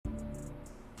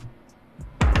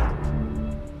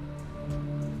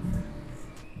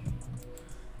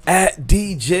at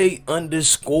DJ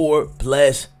underscore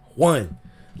bless one.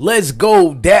 Let's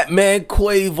go. That man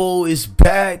Quavo is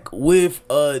back with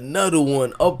another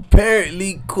one.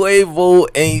 Apparently Quavo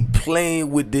ain't playing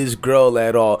with this girl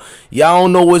at all. Y'all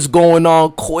don't know what's going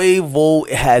on. Quavo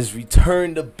has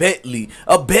returned a Bentley.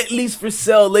 A Bentley's for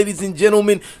sale, ladies and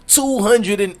gentlemen.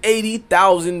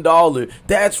 $280,000.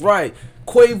 That's right.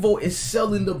 Quavo is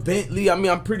selling the Bentley. I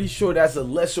mean, I'm pretty sure that's a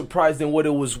lesser price than what it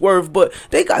was worth, but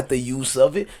they got the use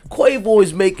of it. Quavo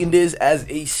is making this as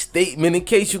a statement. In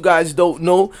case you guys don't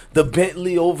know, the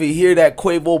Bentley over here that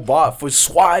Quavo bought for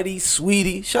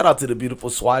Saweetie. Shout out to the beautiful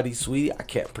Saweetie. I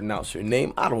can't pronounce her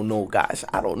name. I don't know, guys.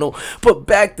 I don't know. But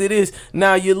back to this.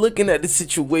 Now, you're looking at the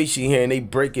situation here, and they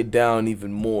break it down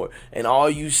even more. And all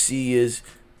you see is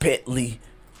Bentley,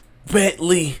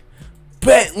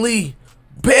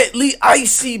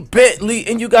 icy Bentley,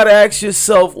 and you gotta ask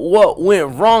yourself what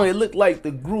went wrong. It looked like the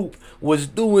group was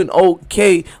doing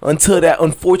okay until that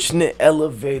unfortunate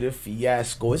elevator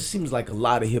fiasco. It seems like a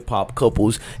lot of hip-hop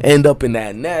couples end up in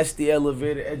that nasty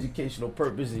elevator, educational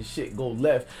purpose and shit go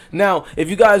left. Now, if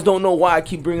you guys don't know why I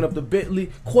keep bringing up the Bentley,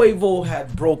 Quavo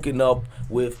had broken up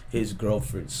with his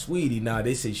girlfriend Saweetie. Now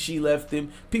they say she left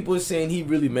him. People are saying he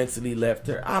really mentally left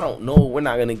her. I don't know. We're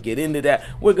not gonna get into that.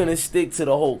 We're gonna stick to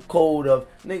the whole code of,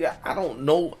 nigga, I don't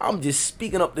know, I'm just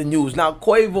speaking up the news. Now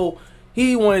Quavo,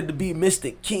 he wanted to be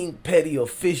Mr. King Petty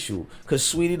official because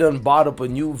Saweetie done bought up a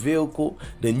new vehicle.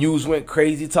 The news went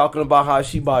crazy talking about how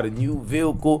she bought a new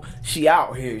vehicle. She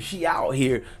out here.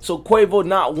 So Quavo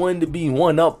not one to be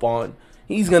one up on.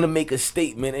 He's gonna make a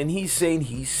statement, and he's saying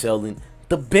he's selling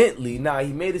the Bentley. Now,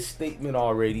 he made a statement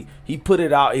already. He put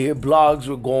it out here. Blogs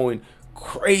were going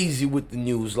crazy with the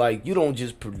news. Like, you don't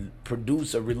just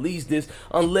produce or release this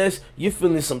unless you're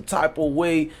feeling some type of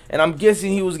way. And I'm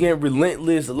guessing he was getting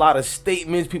relentless. A lot of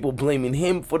statements, people blaming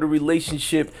him for the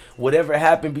relationship. Whatever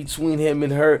happened between him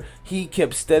and her, he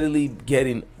kept steadily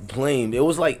getting blamed. It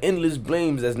was like endless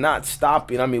blames that's not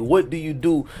stopping. I mean, what do you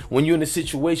do when you're in a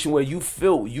situation where you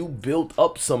feel you built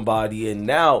up somebody and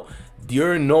now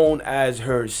you're known as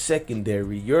her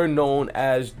secondary? You're known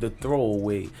as the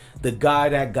throwaway, the guy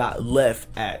that got left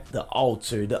at the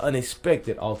altar, the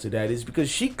unexpected altar, that is, because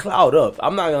she clouded up.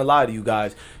 I'm not gonna lie to you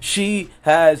guys, she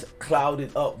has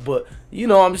clouded up. But you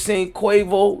know what I'm saying,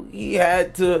 Quavo, he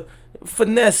had to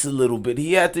finesse a little bit.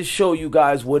 He had to show you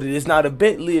guys what it is. Now the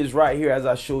Bentley is right here, as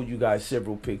I showed you guys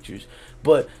several pictures,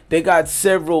 but they got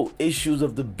several issues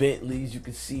of the Bentleys. You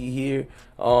can see here,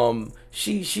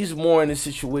 she's more in a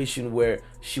situation where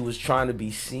she was trying to be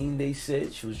seen. They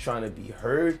said she was trying to be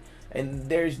heard, and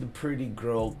there's the pretty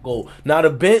girl go. Now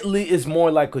the Bentley is more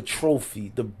like a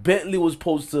trophy. The Bentley was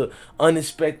supposed to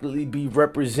unexpectedly be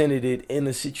represented in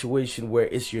a situation where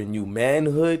it's your new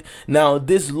manhood. Now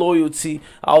this loyalty,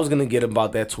 I was gonna get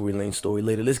about that Tory Lanez story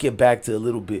later. Let's get back to a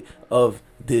little bit of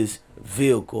this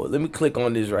vehicle. Let me click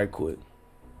on this right quick.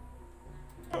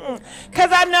 Cause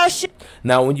I know shit.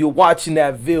 Now when you're watching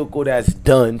that vehicle that's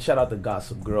done, shout out to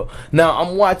Gossip Girl. Now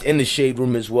I'm watching in the Shade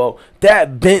Room as well.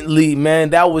 That Bentley, man,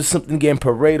 that was something getting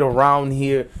paraded around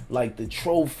here like the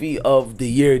trophy of the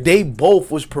year. They both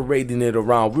was parading it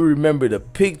around. We remember the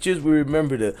pictures. We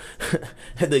remember the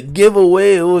the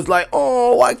giveaway. It was like,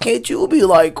 oh, why can't you be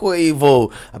like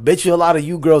Quavo? I bet you a lot of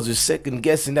you girls are second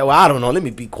guessing that. Well, I don't know. Let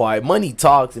me be quiet. Money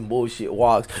talks and bullshit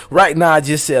walks. Right now, I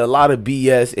just said a lot of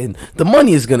BS, and the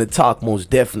money is gonna talk most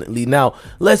definitely. Now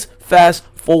let's fast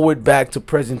forward back to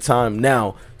present time.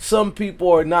 Now some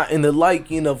people are not in the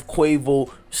liking of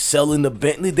Quavo selling the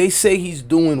Bentley. They say he's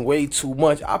doing way too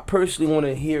much. I personally want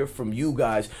to hear from you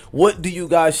guys. What do you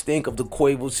guys think of the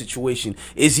Quavo situation?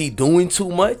 Is he doing too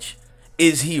much?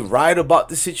 Is he right about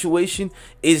the situation?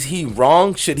 Is he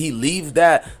wrong? Should he leave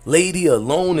that lady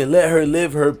alone and let her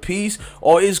live her peace?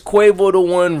 Or is Quavo the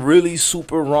one really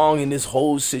super wrong in this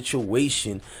whole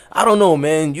situation? I don't know,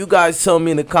 man. You guys tell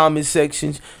me in the comment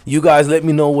sections. You guys let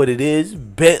me know what it is.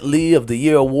 Bentley of the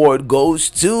Year award goes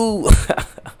to...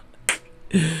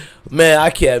 Man,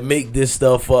 I can't make this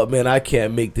stuff up, man. I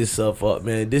can't make this stuff up,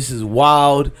 man. This is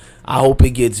wild. I hope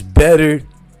it gets better.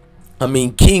 I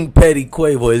mean, King Petty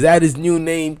Quavo, is that his new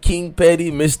name? King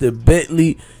Petty, Mr.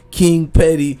 Bentley, King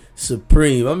Petty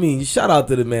Supreme. I mean, shout out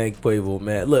to the man Quavo,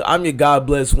 man. Look, I'm your God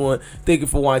Bless One. Thank you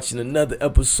for watching another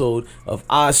episode of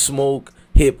I Smoke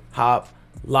Hip Hop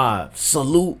Live.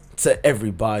 Salute to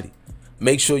everybody.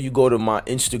 Make sure you go to my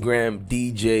Instagram,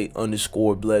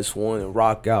 DJ_Bless1, and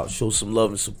rock out. Show some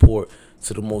love and support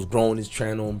to the most growingest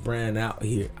channel and brand out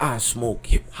here. I Smoke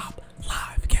Hip Hop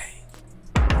Live.